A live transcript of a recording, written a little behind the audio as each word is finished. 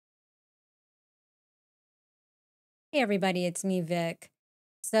Hey everybody, it's me, Vic.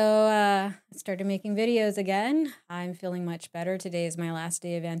 I started making videos again. I'm feeling much better. Today is my last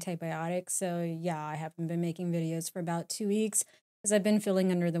day of antibiotics. So yeah, I haven't been making videos for about 2 weeks because I've been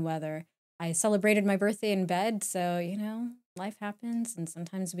feeling under the weather. I celebrated my birthday in bed, so life happens and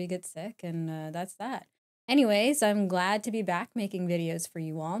sometimes we get sick and that's that. Anyways, I'm glad to be back making videos for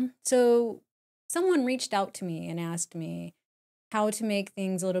you all. So someone reached out to me and asked me how to make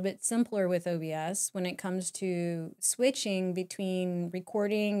things a little bit simpler with OBS when it comes to switching between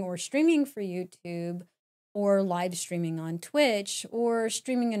recording or streaming for YouTube or live streaming on Twitch or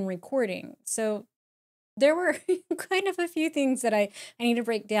streaming and recording. So there were kind of a few things that I need to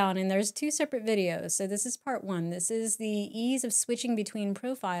break down, and there's two separate videos. So this is part one. This is the ease of switching between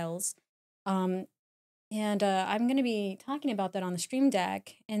profiles. Um, and I'm going to be talking about that on the Stream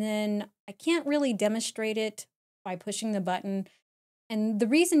Deck. And then I can't really demonstrate it by pushing the button, and the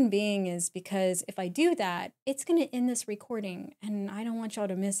reason being is because if I do that, it's going to end this recording. And I don't want y'all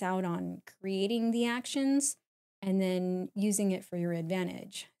to miss out on creating the actions and then using it for your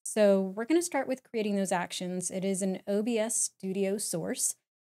advantage. So we're going to start with creating those actions. It is an OBS Studio source.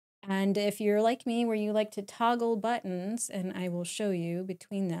 And if you're like me, where you like to toggle buttons, and I will show you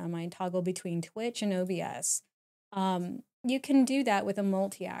between them, I toggle between Twitch and OBS. You can do that with a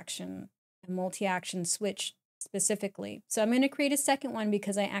multi-action switch specifically. So I'm going to create a second one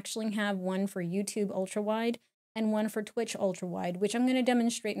because I actually have one for YouTube ultra wide and one for Twitch ultra wide, which I'm going to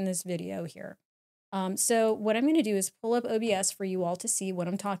demonstrate in this video here. So what I'm going to do is pull up OBS for you all to see what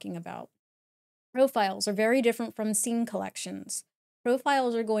I'm talking about. Profiles are very different from scene collections.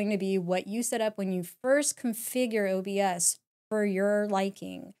 Profiles are going to be what you set up when you first configure OBS for your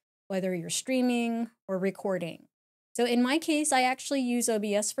liking, whether you're streaming or recording. So in my case, I actually use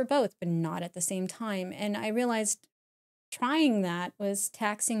OBS for both, but not at the same time. And I realized trying that was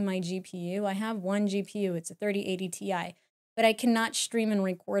taxing my GPU. I have one GPU, it's a 3080 Ti, but I cannot stream and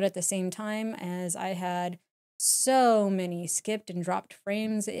record at the same time, as I had so many skipped and dropped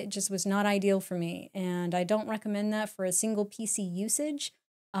frames. It just was not ideal for me, and I don't recommend that for a single PC usage.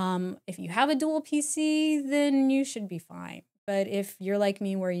 If you have a dual PC, then you should be fine. But if you're like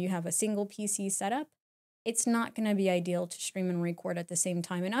me, where you have a single PC setup, it's not going to be ideal to stream and record at the same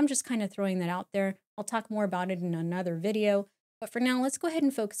time. And I'm just kind of throwing that out there. I'll talk more about it in another video. But for now, let's go ahead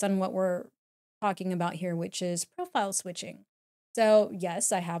and focus on what we're talking about here, which is profile switching. So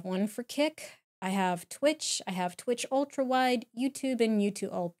yes, I have one for Kick. I have Twitch Ultra Wide, YouTube, and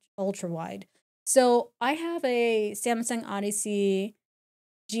YouTube Ultra Wide. So I have a Samsung Odyssey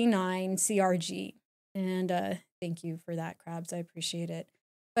G9 CRG. And thank you for that, Krabs. I appreciate it.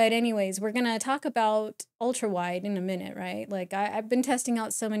 But anyways, we're going to talk about ultra wide in a minute, right? Like I've been testing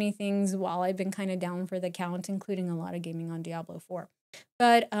out so many things while I've been kind of down for the count, including a lot of gaming on Diablo 4.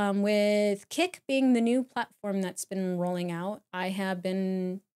 But with Kick being the new platform that's been rolling out, I have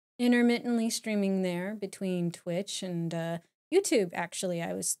been intermittently streaming there between Twitch and YouTube. Actually,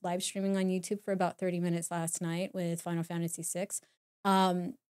 I was live streaming on YouTube for about 30 minutes last night with Final Fantasy VI.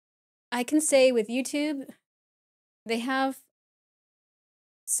 I can say with YouTube, they have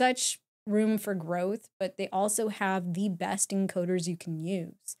such room for growth, but they also have the best encoders you can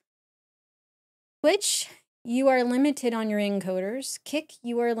use. Twitch, you are limited on your encoders. Kick,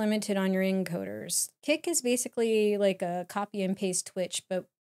 you are limited on your encoders. Kick is basically like a copy and paste Twitch, but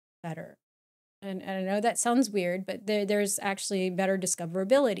better. And I know that sounds weird, but there's actually better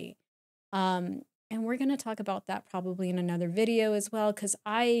discoverability. And we're going to talk about that probably in another video as well, because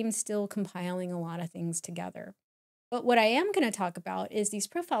I'm still compiling a lot of things together. But what I am going to talk about is these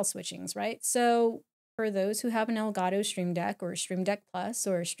profile switchings, right? So for those who have an Elgato Stream Deck or Stream Deck Plus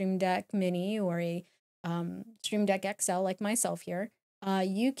or a Stream Deck Mini or a Stream Deck XL like myself here,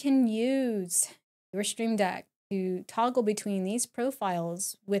 you can use your Stream Deck to toggle between these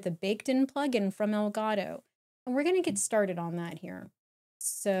profiles with a baked-in plugin from Elgato. And we're going to get started on that here.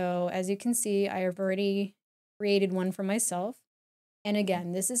 So as you can see, I have already created one for myself. And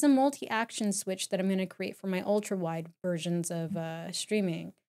again, this is a multi-action switch that I'm going to create for my ultra-wide versions of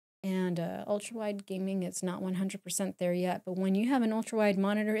streaming. And ultra-wide gaming is not 100% there yet, but when you have an ultra-wide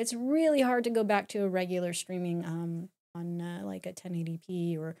monitor, it's really hard to go back to a regular streaming on like a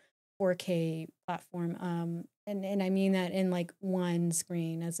 1080p or 4K platform. And I mean that in like one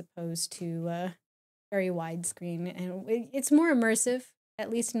screen as opposed to very wide screen. And it's more immersive,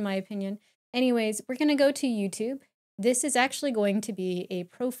 at least in my opinion. Anyways, we're going to go to YouTube. This is actually going to be a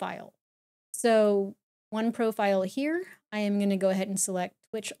profile. So one profile here, I am going to go ahead and select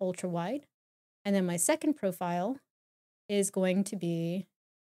Twitch Ultra Wide. And then my second profile is going to be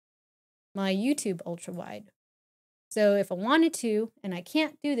my YouTube Ultra Wide. So if I wanted to, and I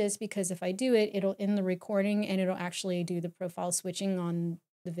can't do this because if I do it, it'll end the recording and it'll actually do the profile switching on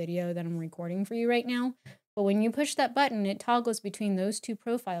the video that I'm recording for you right now. But when you push that button, it toggles between those two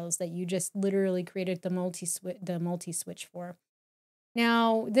profiles that you just literally created the multi-switch for.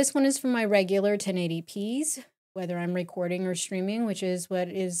 Now, this one is for my regular 1080p's, whether I'm recording or streaming, which is what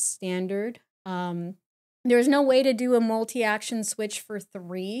is standard. There's no way to do a multi-action switch for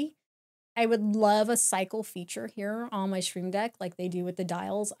 3. I would love a cycle feature here on my Stream Deck like they do with the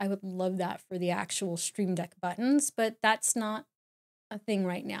dials. I would love that for the actual Stream Deck buttons, but that's not a thing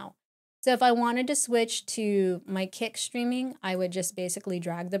right now. So if I wanted to switch to my Kick streaming, I would just basically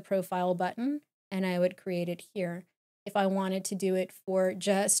drag the profile button and I would create it here. If I wanted to do it for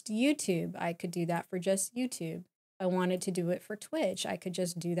just YouTube, I could do that for just YouTube. If I wanted to do it for Twitch, I could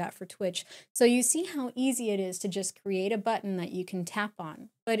just do that for Twitch. So you see how easy it is to just create a button that you can tap on.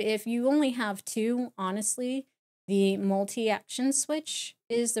 But if you only have 2, honestly, the multi-action switch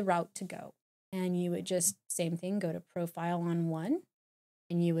is the route to go. And you would just, same thing, go to profile on one,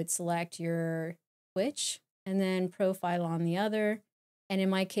 and you would select your Twitch and then profile on the other. And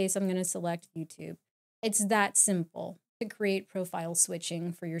in my case, I'm going to select YouTube. It's that simple to create profile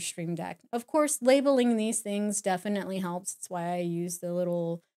switching for your Stream Deck. Of course, labeling these things definitely helps. That's why I use the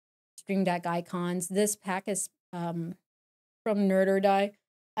little Stream Deck icons. This pack is from Nerd or Die.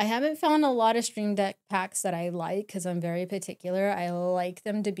 I haven't found a lot of Stream Deck packs that I like because I'm very particular. I like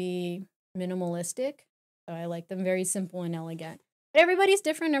them to be minimalistic. So I like them very simple and elegant. But everybody's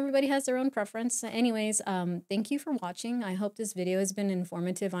different. Everybody has their own preference. Anyways, thank you for watching. I hope this video has been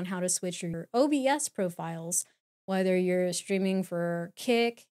informative on how to switch your OBS profiles, whether you're streaming for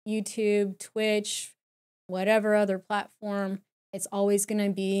Kick, YouTube, Twitch, whatever other platform. It's always going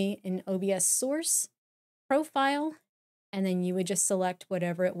to be an OBS source profile, and then you would just select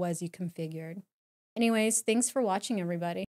whatever it was you configured. Anyways, thanks for watching, everybody.